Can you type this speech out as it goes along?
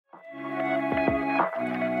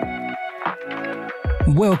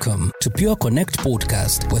Welcome to Pure Connect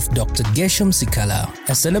Podcast with Dr. Gershom Sikala,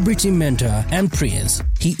 a celebrity mentor and prince.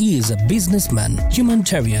 He is a businessman,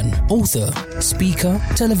 humanitarian, author, speaker,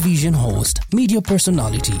 television host, media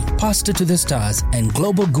personality, pastor to the stars, and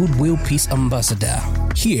global goodwill peace ambassador.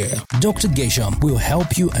 Here, Dr. Gershom will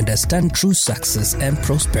help you understand true success and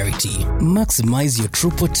prosperity. Maximize your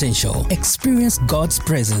true potential, experience God's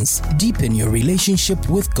presence, deepen your relationship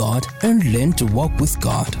with God, and learn to walk with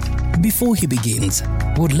God. Before he begins,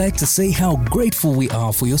 would like to say how grateful we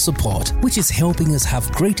are for your support, which is helping us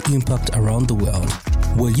have great impact around the world.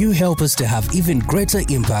 Will you help us to have even greater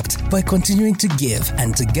impact by continuing to give?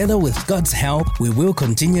 And together with God's help, we will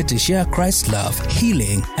continue to share Christ's love,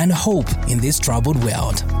 healing, and hope in this troubled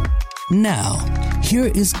world. Now, here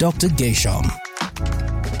is Dr. Gershom.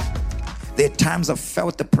 There are times I've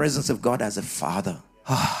felt the presence of God as a father.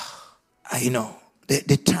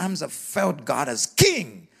 The times I've felt God as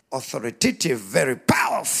king, authoritative, very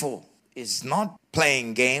powerful. Is not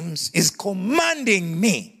playing games, is commanding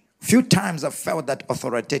me. Few times I've felt that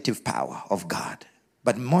authoritative power of God.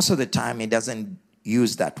 But most of the time, he doesn't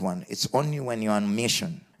use that one. It's only when you're on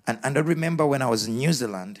mission. And I remember when I was in New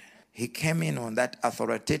Zealand, he came in on that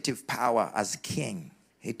authoritative power as king.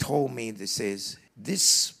 He told me,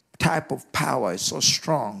 this type of power is so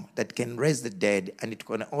strong that can raise the dead, and it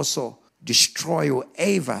can also destroy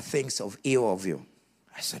whoever thinks of ill of you.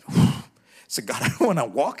 I said, God, I don't want to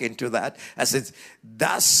walk into that. I said,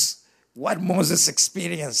 that's what Moses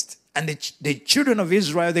experienced. And the children of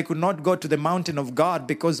Israel, they could not go to the mountain of God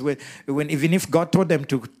because even if God told them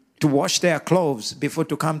to wash their clothes before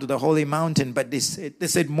to come to the holy mountain, but they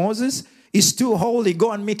said, Moses is too holy.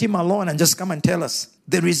 Go and meet him alone and just come and tell us.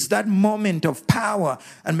 There is that moment of power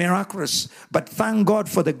and miraculous. But thank God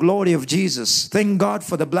for the glory of Jesus. Thank God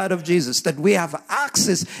for the blood of Jesus that we have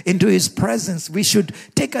access into his presence. We should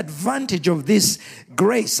take advantage of this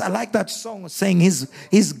grace. I like that song saying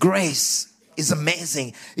his grace is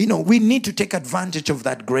amazing. We need to take advantage of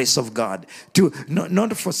that grace of God to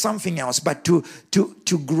not for something else, but to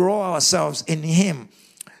grow ourselves in him.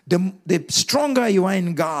 The stronger you are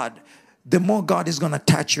in God, the more God is going to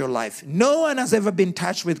touch your life. No one has ever been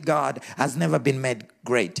touched with God, has never been made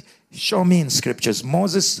great. Show me in scriptures.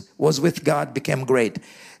 Moses was with God, became great.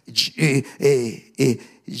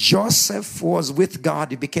 Joseph was with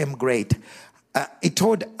God, he became great. He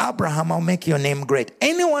told Abraham, I'll make your name great.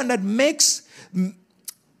 Anyone that makes,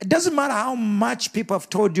 it doesn't matter how much people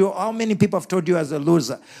have told you, how many people have told you as a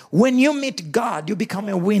loser. When you meet God, you become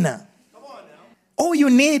a winner. All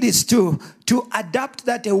you need is to adapt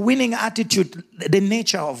that a winning attitude, the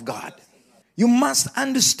nature of God. You must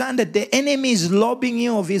understand that the enemy is robbing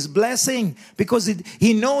you of his blessing because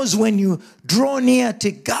he knows when you draw near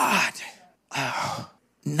to God,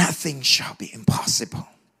 nothing shall be impossible.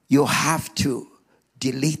 You have to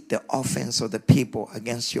delete the offense of the people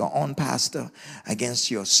against your own pastor,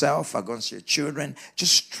 against yourself, against your children.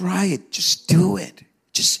 Just try it. Just do it.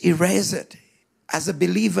 Just erase it. As a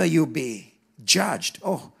believer, you'll be judged.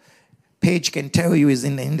 Paige can tell you he's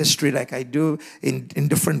in the industry like I do in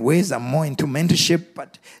different ways. I'm more into mentorship,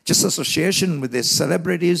 but just association with the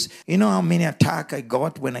celebrities. You know how many attacks I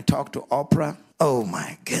got when I talked to Oprah? Oh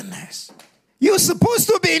my goodness. You're supposed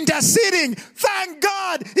to be interceding. Thank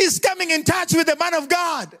God he's coming in touch with the man of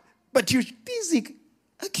God. But you're busy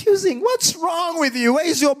accusing. What's wrong with you? Where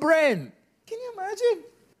is your brain? Can you imagine?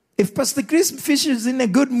 If Pastor Chris Fisher is in a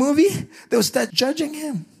good movie, they'll start judging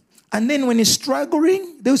him. And then when he's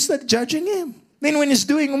struggling, they'll start judging him. Then when he's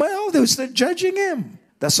doing well, they'll start judging him.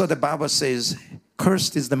 That's what the Bible says.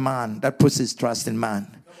 Cursed is the man that puts his trust in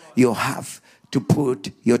man. You have to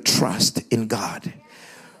put your trust in God.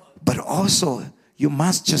 But also, you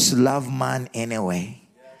must just love man anyway.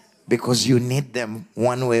 Because you need them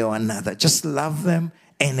one way or another. Just love them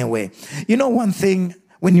anyway. You know one thing,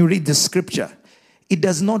 when you read the scripture, it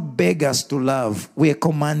does not beg us to love. We are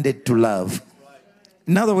commanded to love.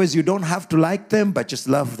 In other words, you don't have to like them, but just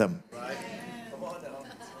love them. Right.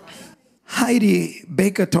 Heidi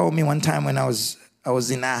Baker told me one time when I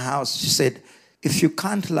was in our house, she said, if you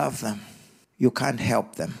can't love them, you can't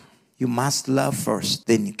help them. You must love first,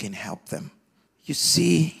 then you can help them. You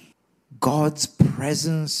see, God's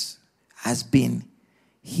presence has been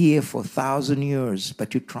here for 1,000 years,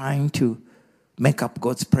 but you're trying to make up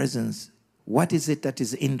God's presence. What is it that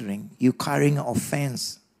is hindering? You're carrying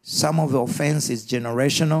offense. Some of the offense is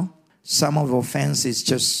generational. Some of the offense is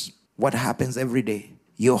just what happens every day.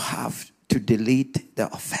 You have to delete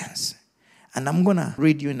the offense. And I'm going to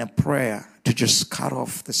read you in a prayer to just cut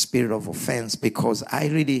off the spirit of offense because I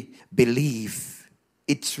really believe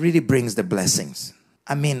it really brings the blessings.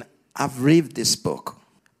 I mean, I've read this book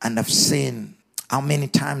and I've seen how many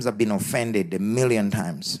times I've been offended, 1,000,000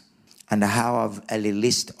 times, and how I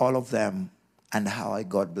released all of them, and how I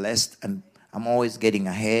got blessed, and I'm always getting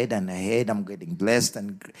ahead and ahead. I'm getting blessed,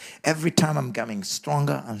 and every time I'm coming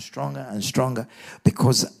stronger and stronger and stronger,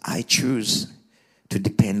 because I choose to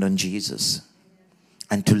depend on Jesus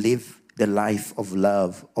and to live the life of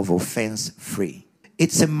love, of offense free.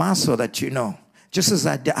 It's a muscle that, just as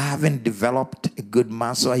I haven't developed a good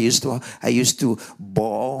muscle. I used to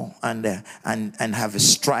ball and have a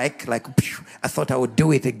strike. Like, I thought I would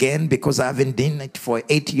do it again because I haven't done it for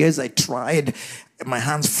 8 years. I tried. My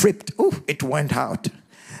hands flipped. Oof, it went out.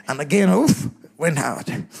 And again, oof, went out.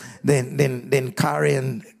 Then Kari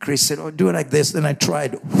and Chris said, oh, do it like this. Then I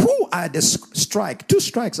tried. Whoo, I had a strike. 2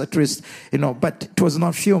 strikes at least, but it was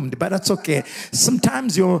not filmed. But that's okay.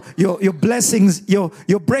 Sometimes your blessings, your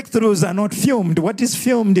breakthroughs are not filmed. What is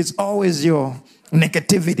filmed is always your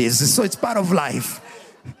negativities. So it's part of life.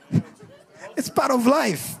 It's part of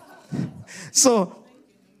life. So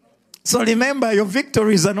remember, your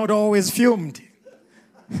victories are not always filmed.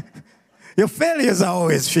 Your failures are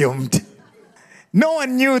always filmed. No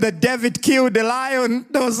one knew that David killed the lion.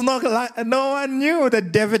 No one knew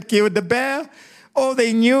that David killed the bear. All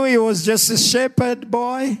they knew, he was just a shepherd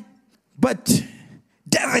boy. But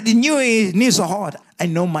David knew he needs a heart. I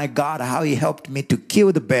know my God, how he helped me to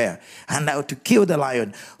kill the bear and how to kill the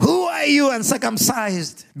lion. Who are you,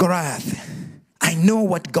 uncircumcised Goliath? I know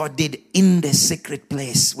what God did in the secret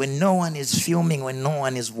place when no one is filming, when no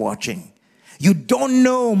one is watching. You don't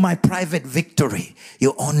know my private victory.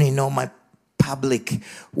 You only know my public,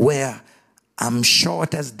 where I'm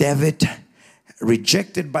short as David,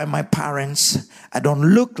 rejected by my parents. I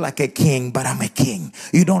don't look like a king, but I'm a king.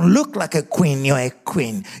 You don't look like a queen, you're a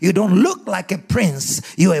queen. You don't look like a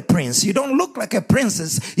prince, you're a prince. You don't look like a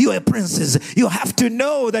princess, you're a princess. You have to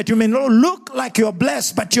know that you may not look like you're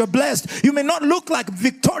blessed, but you're blessed. You may not look like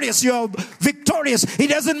victorious, you're victorious.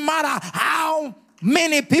 It doesn't matter how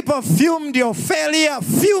many people filmed your failure,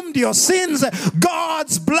 filmed your sins.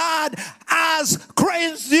 God's blood has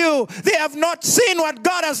cleansed you. They have not seen what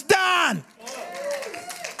God has done.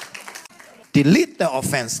 Delete the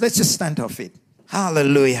offense. Let's just stand off it.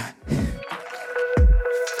 Hallelujah.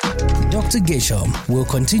 Dr. Gesham will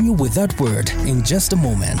continue with that word in just a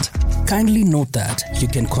moment. Kindly note that you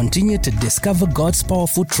can continue to discover God's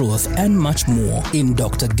powerful truth and much more in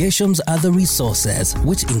Dr. Gesham's other resources,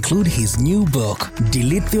 which include his new book,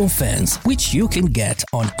 Delete the Offense, which you can get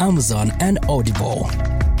on Amazon and Audible.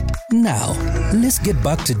 Now, let's get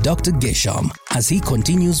back to Dr. Gesham as he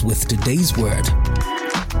continues with today's word.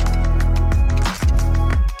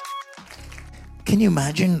 Can you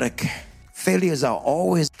imagine, failures are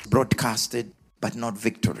always broadcasted, but not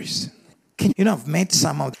victories. I've met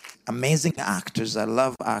some of the amazing actors. I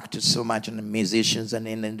love actors so much, and musicians and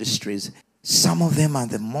in industries. Some of them are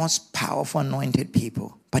the most powerful, anointed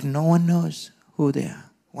people, but no one knows who they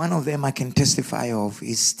are. One of them I can testify of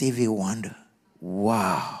is Stevie Wonder.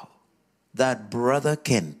 Wow. That brother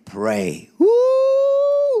can pray.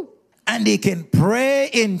 Woo! And he can pray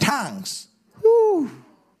in tongues. Woo!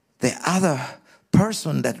 The other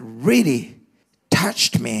person that really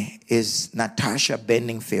touched me is Natasha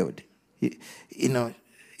Bedingfield.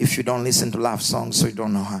 If you don't listen to love songs, so you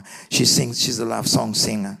don't know her. She's a love song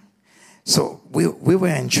singer. So we were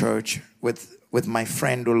in church with my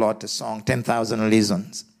friend who wrote the song 10,000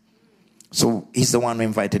 Reasons. So he's the one who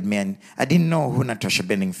invited me, and I didn't know who Natasha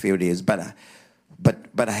Bedingfield is, but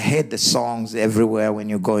I heard the songs everywhere when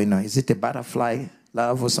you go. Is it a butterfly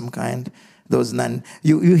love or some kind? Those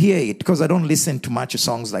you hear it, because I don't listen to much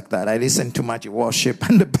songs like that. I listen to much worship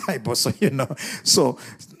and the Bible, so So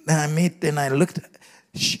then I looked.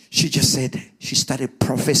 She just said, she started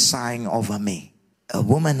prophesying over me. A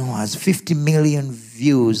woman who has 50 million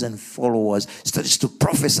views and followers started to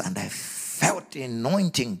prophesy, and I felt the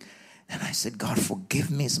anointing. And I said, God,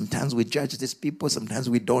 forgive me. Sometimes we judge these people. Sometimes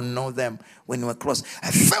we don't know them when we're close.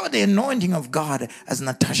 I felt the anointing of God as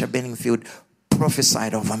Natasha Bedingfield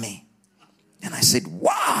prophesied over me. And I said,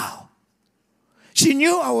 wow. She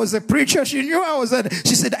knew I was a preacher. She knew I was that.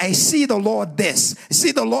 She said, I see the Lord this. I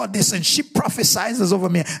see the Lord this. And she prophesies over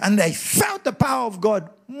me. And I felt the power of God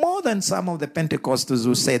more than some of the Pentecostals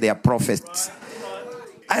who say they are prophets.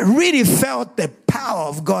 I really felt the power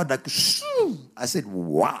of God. I said,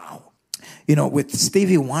 wow. With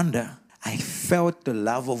Stevie Wonder, I felt the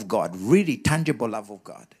love of God, really tangible love of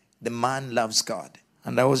God. The man loves God.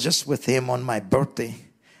 And I was just with him on my birthday.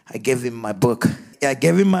 I gave him my book. I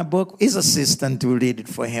gave him my book. His assistant to read it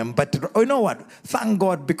for him. But you know what? Thank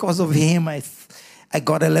God, because of him, I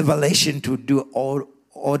got a revelation to do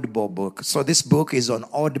Audible book. So this book is on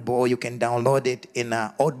Audible. You can download it in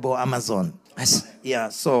Audible Amazon. Yeah,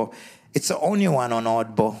 so it's the only one on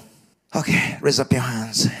Audible. Okay, raise up your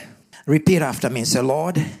hands. Repeat after me. Say,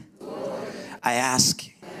 Lord, I ask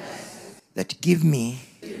that give me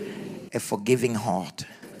a forgiving heart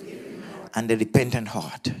and a repentant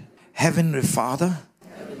heart. Heavenly Father,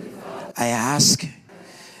 I ask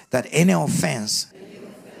that any offense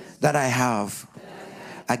that I have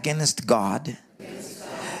against God,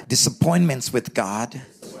 disappointments with God,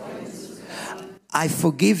 I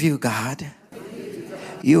forgive you, God.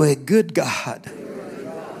 You're a good God.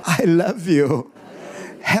 I love you.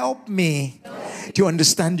 Help me to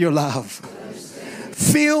understand your love.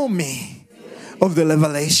 Fill me of the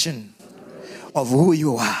revelation of who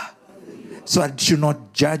you are, so I should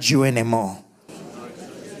not judge you anymore.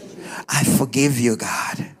 I forgive you,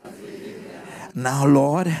 God. Now,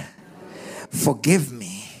 Lord, forgive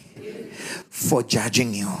me for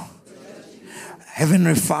judging you.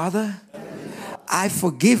 Heavenly Father, I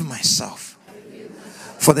forgive myself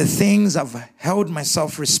for the things I've held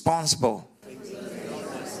myself responsible.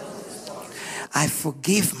 I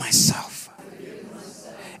forgive myself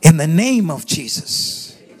in the name of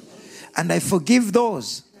Jesus. And I forgive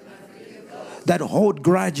those that hold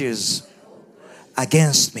grudges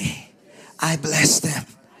against me. I bless them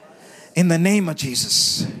in the name of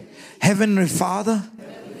Jesus. Heavenly Father,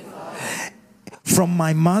 from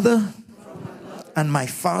my mother and my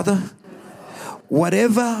father,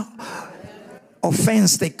 whatever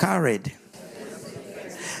offense they carried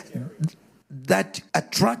that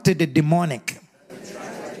attracted the demonic,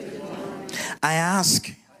 I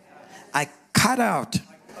ask, I cut out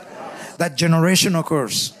that generational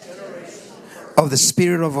curse of the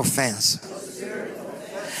spirit of offense.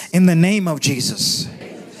 In the name of Jesus,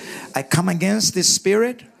 I come against this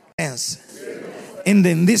spirit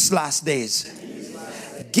in these last days.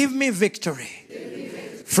 Give me victory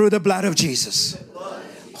through the blood of Jesus.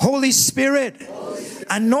 Holy Spirit,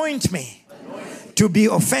 anoint me to be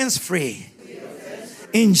offense free.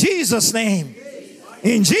 In Jesus' name.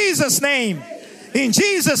 In Jesus' name. In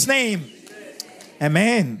Jesus' name.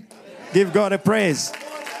 Amen. Give God a praise.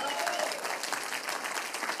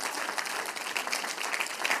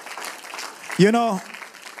 You know,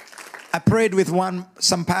 I prayed with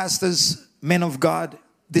some pastors, men of God,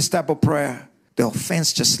 this type of prayer. The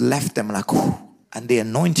offense just left them like, whoo, and the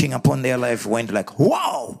anointing upon their life went like,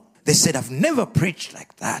 wow. They said, I've never preached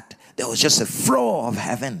like that. There was just a flow of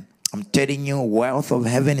heaven. I'm telling you, wealth of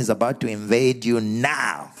heaven is about to invade you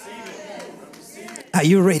now. Are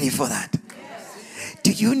you ready for that?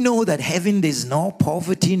 Do you know that heaven, there's no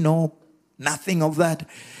poverty, no nothing of that?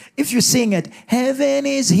 If you're saying it, heaven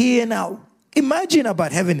is here now. Imagine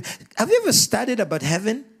about heaven. Have you ever studied about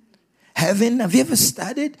heaven? Heaven, have you ever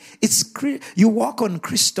studied? You walk on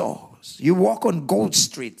crystals. You walk on gold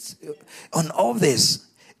streets. On all this.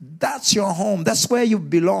 That's your home. That's where you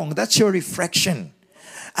belong. That's your reflection.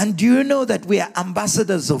 And do you know that we are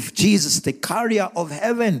ambassadors of Jesus, the carrier of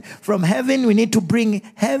heaven? From heaven, we need to bring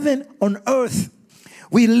heaven on earth.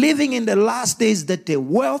 We're living in the last days that the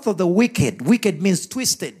wealth of the wicked means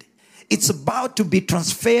twisted. It's about to be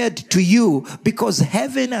transferred to you because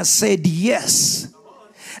heaven has said yes.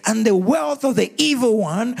 And the wealth of the evil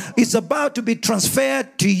one is about to be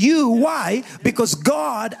transferred to you. Why? Because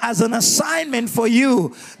God has an assignment for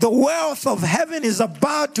you. The wealth of heaven is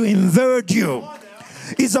about to invade you.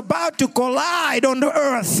 It's about to collide on the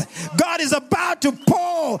earth. God is about to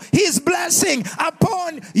pour His blessing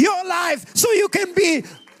upon your life so you can be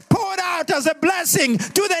poured out as a blessing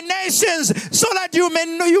to the nations, so that you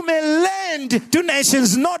may lend to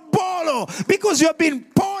nations, not borrow, because you have been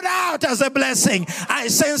poured out as a blessing. I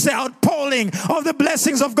sense the outpouring of the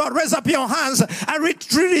blessings of God. Raise up your hands. I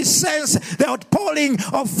really sense the outpouring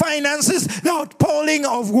of finances, the outpouring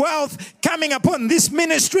of wealth coming upon this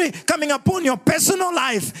ministry, coming upon your personal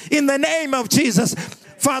life in the name of Jesus.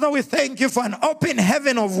 Father, we thank you for an open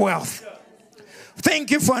heaven of wealth.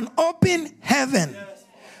 Thank you for an open heaven.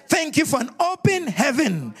 Thank you for an open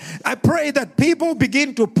heaven. I pray that people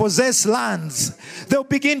begin to possess lands. They'll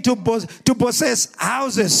begin to possess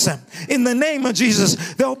houses. In the name of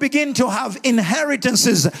Jesus, they'll begin to have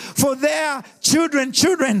inheritances for their children.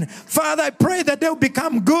 Father, I pray that they'll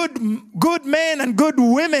become good men and good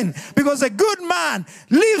women, because a good man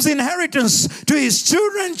leaves inheritance to his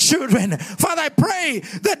children. Father, I pray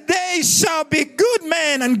that they shall be good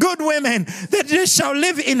men and good women, that they shall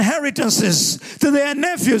leave inheritances to their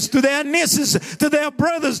nephews, to their nieces, to their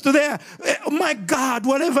brothers, to their, oh my God,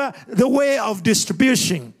 whatever the way of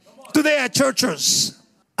distribution, to their churches.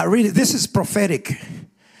 This is prophetic.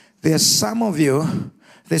 There's some of you,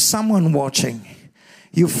 there's someone watching.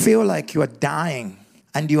 You feel like you are dying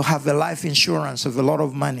and you have a life insurance of a lot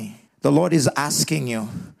of money, The Lord is asking you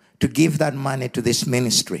to give that money to this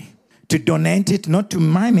ministry, to donate it not to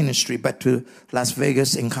my ministry, but to Las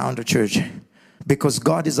Vegas Encounter Church, because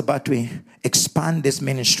God is about to expand this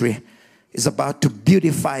ministry, is about to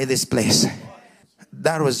beautify this place.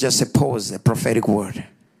 That was just a prophetic word.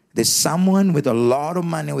 There's someone with a lot of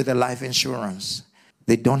money with a life insurance.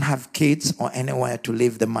 They don't have kids or anywhere to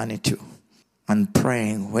leave the money to. And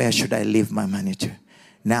praying, where should I leave my money to?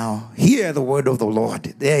 Now, hear the word of the Lord.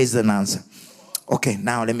 There is an answer. Okay,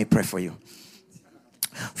 now let me pray for you.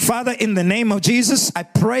 Father, in the name of Jesus, I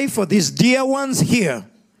pray for these dear ones here,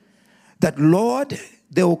 that Lord,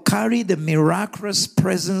 they will carry the miraculous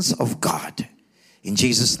presence of God. In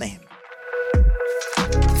Jesus' name.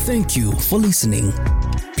 Thank you for listening.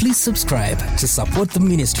 Please subscribe to support the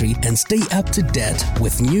ministry and stay up to date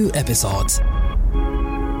with new episodes.